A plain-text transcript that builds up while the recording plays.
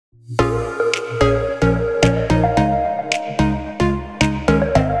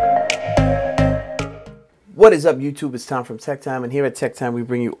What is up, YouTube? It's Tom from Tech Time, and here at Tech Time we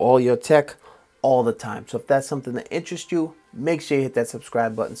bring you all your tech all the time. So if that's something that interests you, make sure you hit that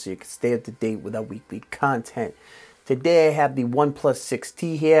subscribe button so you can stay up to date with our weekly content. Today I have the OnePlus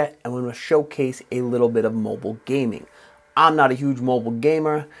 6T here, and we're going to showcase a little bit of mobile gaming. I'm not a huge mobile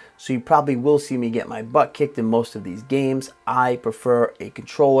gamer, so you probably will see me get my butt kicked in most of these games. I prefer a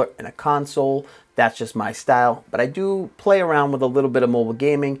controller and a console. That's just my style, but I do play around with a little bit of mobile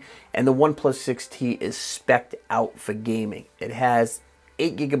gaming, and the OnePlus 6T is spec'd out for gaming. It has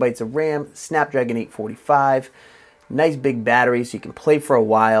 8 gigabytes of RAM, Snapdragon 845, nice big battery so you can play for a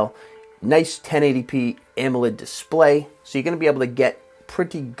while, nice 1080p AMOLED display, so you're going to be able to get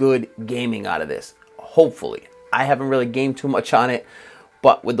pretty good gaming out of this, hopefully. I haven't really gamed too much on it,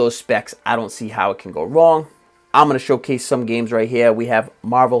 but with those specs, I don't see how it can go wrong. I'm going to showcase some games right here. We have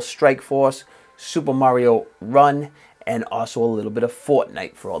Marvel Strike Force, Super Mario Run, and also a little bit of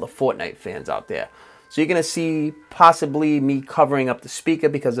Fortnite for all the Fortnite fans out there. So you're going to see possibly me covering up the speaker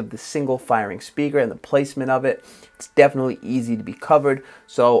because of the single firing speaker and the placement of it. It's definitely easy to be covered,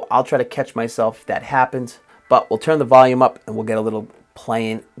 so I'll try to catch myself if that happens. But we'll turn the volume up and we'll get a little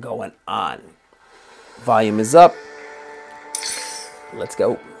playing going on. Volume is up. Let's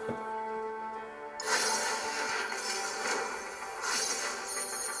go.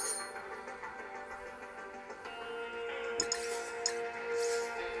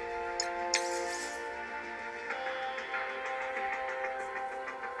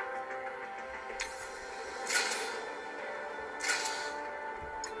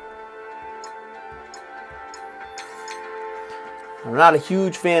 I'm not a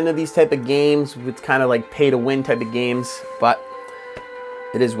huge fan of these type of games. It's kind of like pay to win type of games, but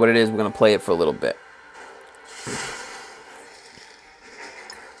it is what it is. We're going to play it for a little bit.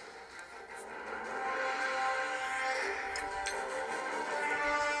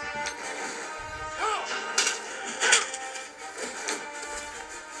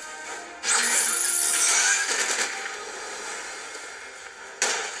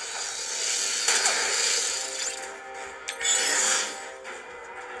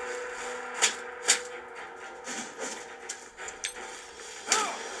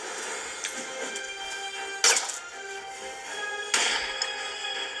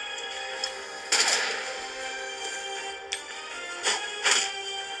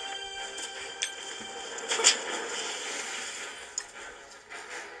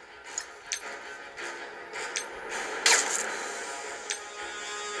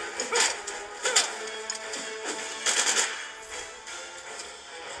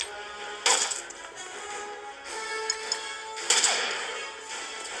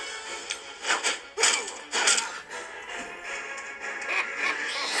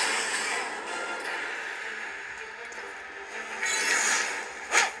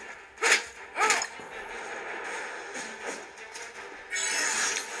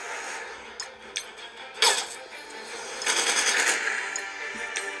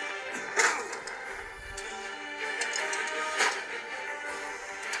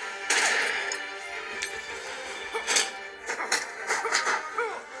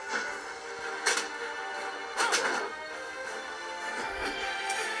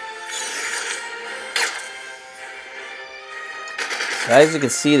 As you can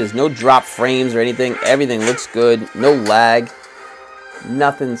see, there's no drop frames or anything. Everything looks good. No lag.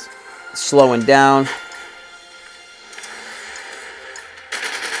 Nothing's slowing down.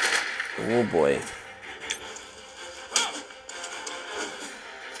 Oh boy.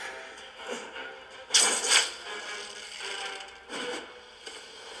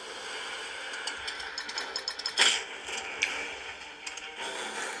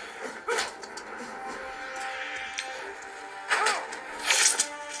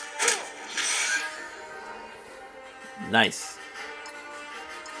 Nice.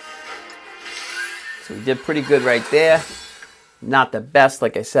 So we did pretty good right there. Not the best.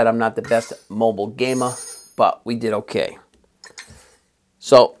 Like I said, I'm not the best mobile gamer, but we did okay.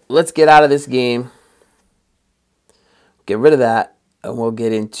 So let's get out of this game. Get rid of that, and we'll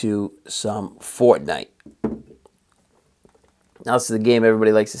get into some Fortnite. Now this is the game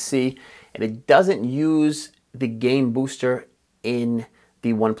everybody likes to see, and it doesn't use the game booster in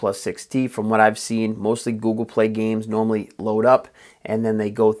the OnePlus 6T. From what I've seen, mostly Google Play games normally load up and then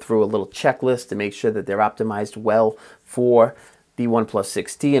they go through a little checklist to make sure that they're optimized well for the OnePlus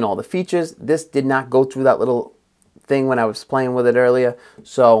 6T and all the features. This did not go through that little thing when I was playing with it earlier,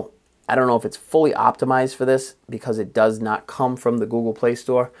 so I don't know if it's fully optimized for this because it does not come from the Google Play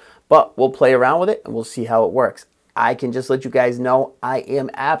Store, but we'll play around with it and we'll see how it works. I can just let you guys know I am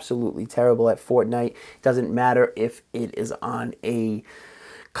absolutely terrible at Fortnite. Doesn't matter if it is on a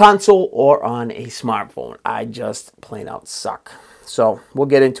console or on a smartphone. I just plain out suck. So we'll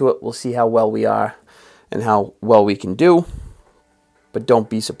get into it. We'll see how well we are and how well we can do. But don't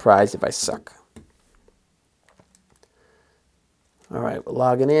be surprised if I suck. All right, we're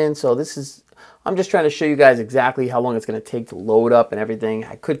logging in. So I'm just trying to show you guys exactly how long it's going to take to load up and everything.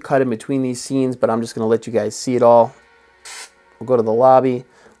 I could cut in between these scenes, but I'm just going to let you guys see it all. We'll go to the lobby.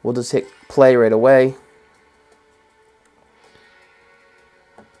 We'll just hit play right away.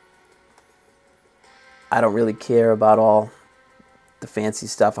 I don't really care about all the fancy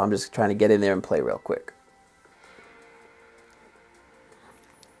stuff. I'm just trying to get in there and play real quick.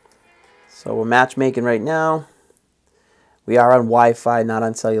 So we're matchmaking right now. We are on Wi-Fi, not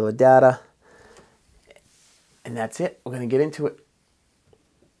on cellular data. And that's it. We're going to get into it.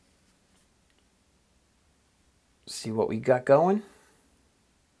 See what we got going.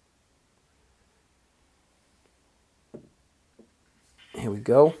 Here we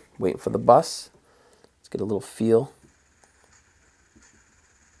go. Waiting for the bus. Let's get a little feel.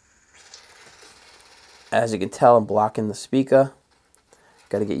 As you can tell, I'm blocking the speaker.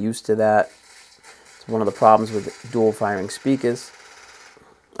 Got to get used to that. It's one of the problems with dual firing speakers.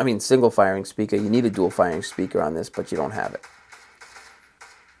 I mean, single firing speaker. You need a dual firing speaker on this, but you don't have it.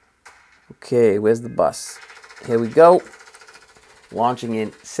 Okay, where's the bus? Here we go. Launching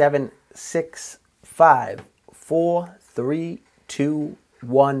in 7, 6, 5, 4, 3, 2,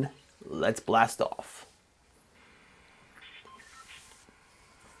 1. Let's blast off.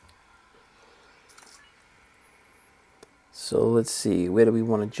 So let's see, where do we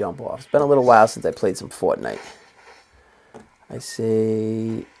want to jump off? It's been a little while since I played some Fortnite. I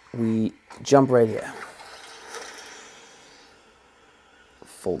say we jump right here.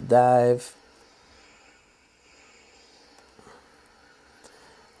 Full dive.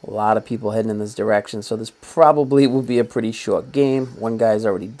 A lot of people heading in this direction, so this probably will be a pretty short game. One guy's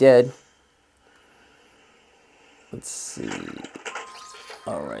already dead. Let's see.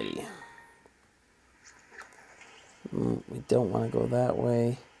 Alrighty. We don't want to go that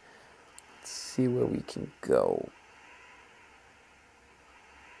way. Let's see where we can go.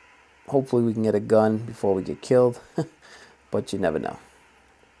 Hopefully we can get a gun before we get killed, but you never know.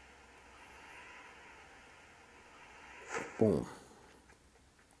 Boom.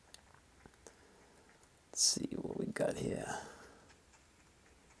 Let's see what we got here.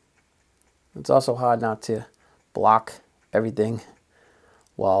 It's also hard not to block everything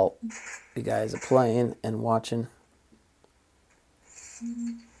while you guys are playing and watching.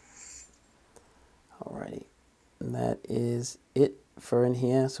 Alrighty, and that is it for in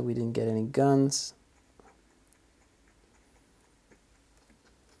here, so we didn't get any guns.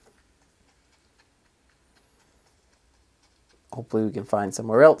 Hopefully we can find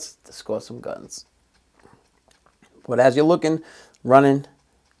somewhere else to score some guns. But as you're looking, running,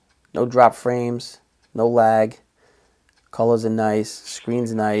 no drop frames, no lag, colors are nice,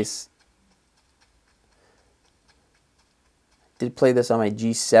 screen's nice. Did play this on my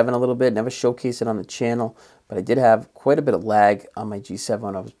G7 a little bit, never showcased it on the channel, but I did have quite a bit of lag on my G7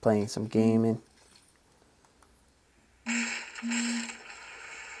 when I was playing some gaming. I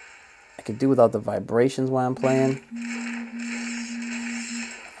could do without the vibrations while I'm playing.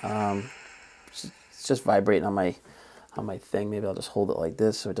 It's just vibrating on my thing. Maybe I'll just hold it like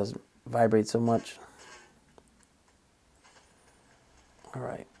this so it doesn't vibrate so much. All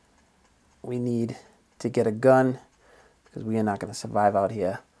right, we need to get a gun because we are not going to survive out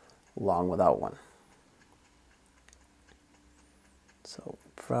here long without one. So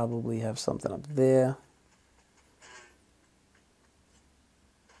probably have something up there.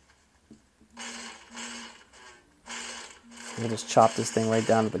 We'll just chop this thing right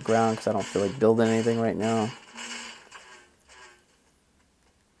down to the ground because I don't feel like building anything right now.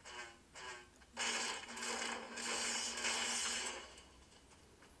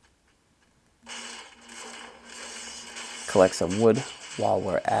 Collect some wood while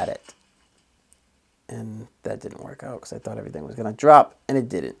we're at it. And that didn't work out because I thought everything was going to drop, and it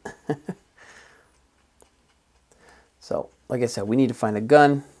didn't. So, like I said, we need to find a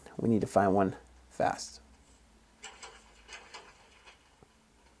gun. We need to find one fast.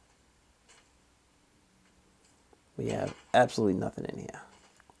 We have absolutely nothing in here.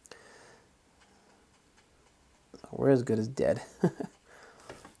 So we're as good as dead.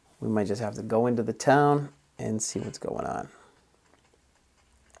 We might just have to go into the town and see what's going on.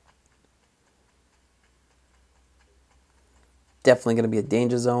 Definitely going to be a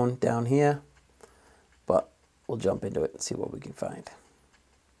danger zone down here, but we'll jump into it and see what we can find.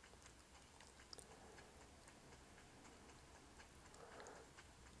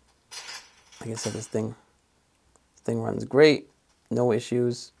 Like I said, this thing runs great. No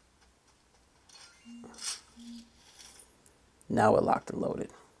issues. Now we're locked and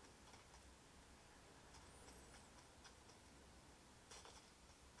loaded.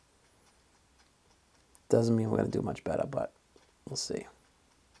 Doesn't mean we're going to do much better, but we'll see.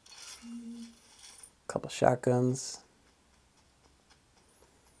 Couple shotguns.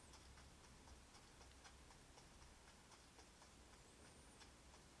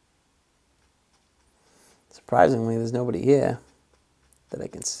 Surprisingly, there's nobody here that I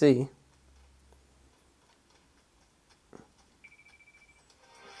can see.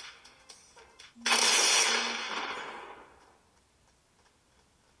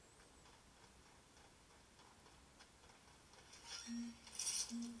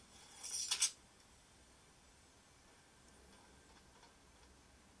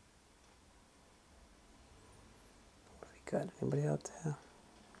 Got anybody out there?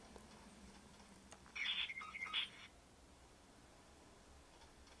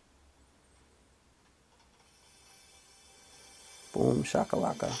 Boom,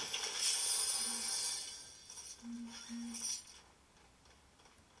 shakalaka.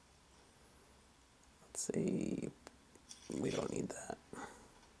 Let's see. We don't need that.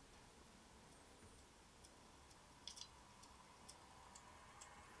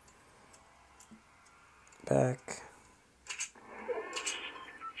 Back.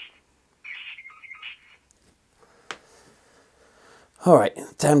 All right,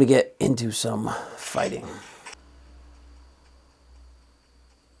 time to get into some fighting.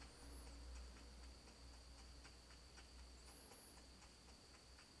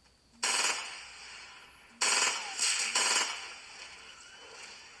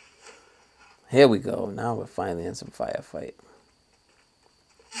 Here we go. Now we're finally in some firefight.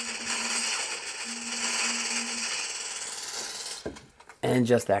 And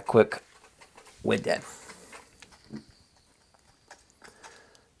just that quick, we're dead.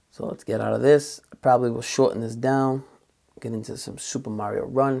 So let's get out of this. I probably will shorten this down, get into some Super Mario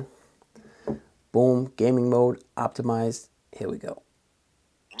Run. Boom, gaming mode, optimized. Here we go.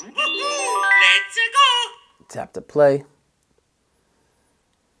 Let's go. Tap to play.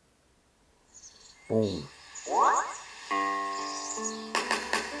 Boom.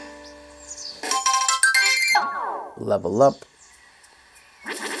 Level up.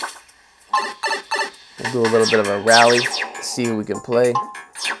 We'll do a little bit of a rally, see who we can play.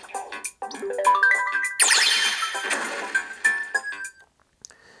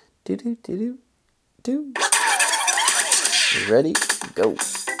 Do. You ready? Go.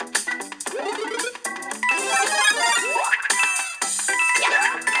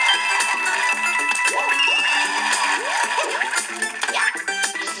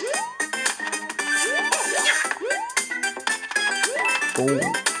 Boom.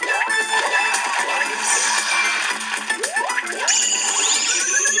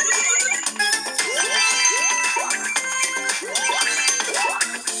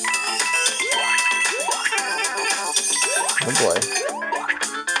 Oh boy.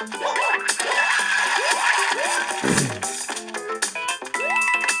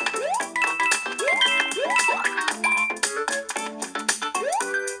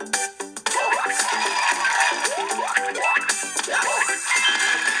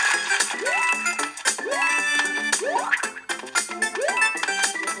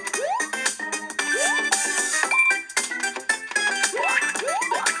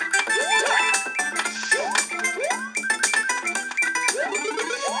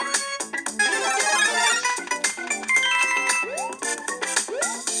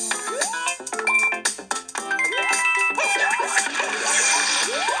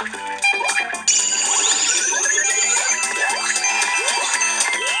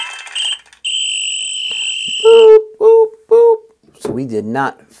 Boop, boop, boop. So we did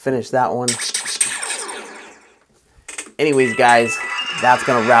not finish that one. Anyways, guys, that's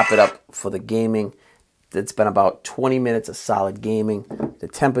going to wrap it up for the gaming. It's been about 20 minutes of solid gaming. The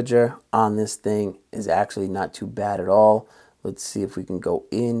temperature on this thing is actually not too bad at all. Let's see if we can go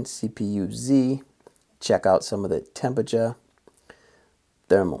in CPU Z, check out some of the temperature.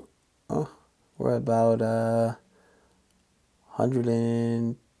 Thermal. Oh, we're about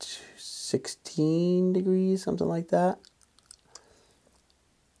 116 degrees, something like that.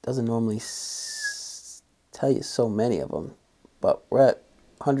 Doesn't normally tell you so many of them, but we're at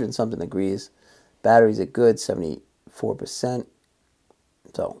 100 and something degrees. Batteries are good, 74%.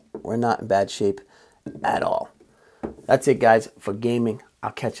 So we're not in bad shape at all. That's it, guys, for gaming.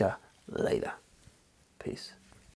 I'll catch you later. Peace.